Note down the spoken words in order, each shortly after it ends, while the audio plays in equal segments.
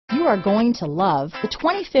you are going to love the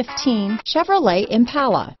 2015 Chevrolet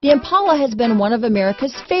Impala. The Impala has been one of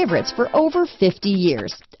America's favorites for over 50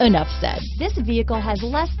 years. Enough said. This vehicle has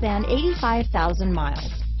less than 85,000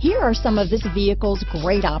 miles. Here are some of this vehicle's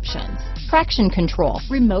great options: traction control,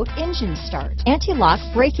 remote engine start, anti-lock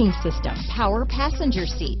braking system, power passenger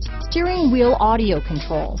seat, steering wheel audio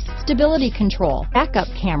controls, stability control, backup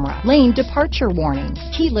camera, lane departure warning,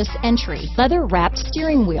 keyless entry, leather wrapped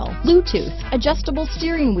steering wheel, Bluetooth, adjustable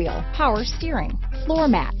steering wheel, power steering, floor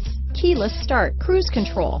mats, keyless start, cruise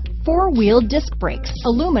control, four-wheel disc brakes,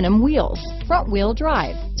 aluminum wheels, front-wheel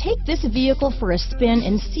drive. Take this vehicle for a spin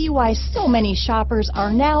and see why so many shoppers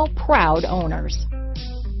are now proud owners.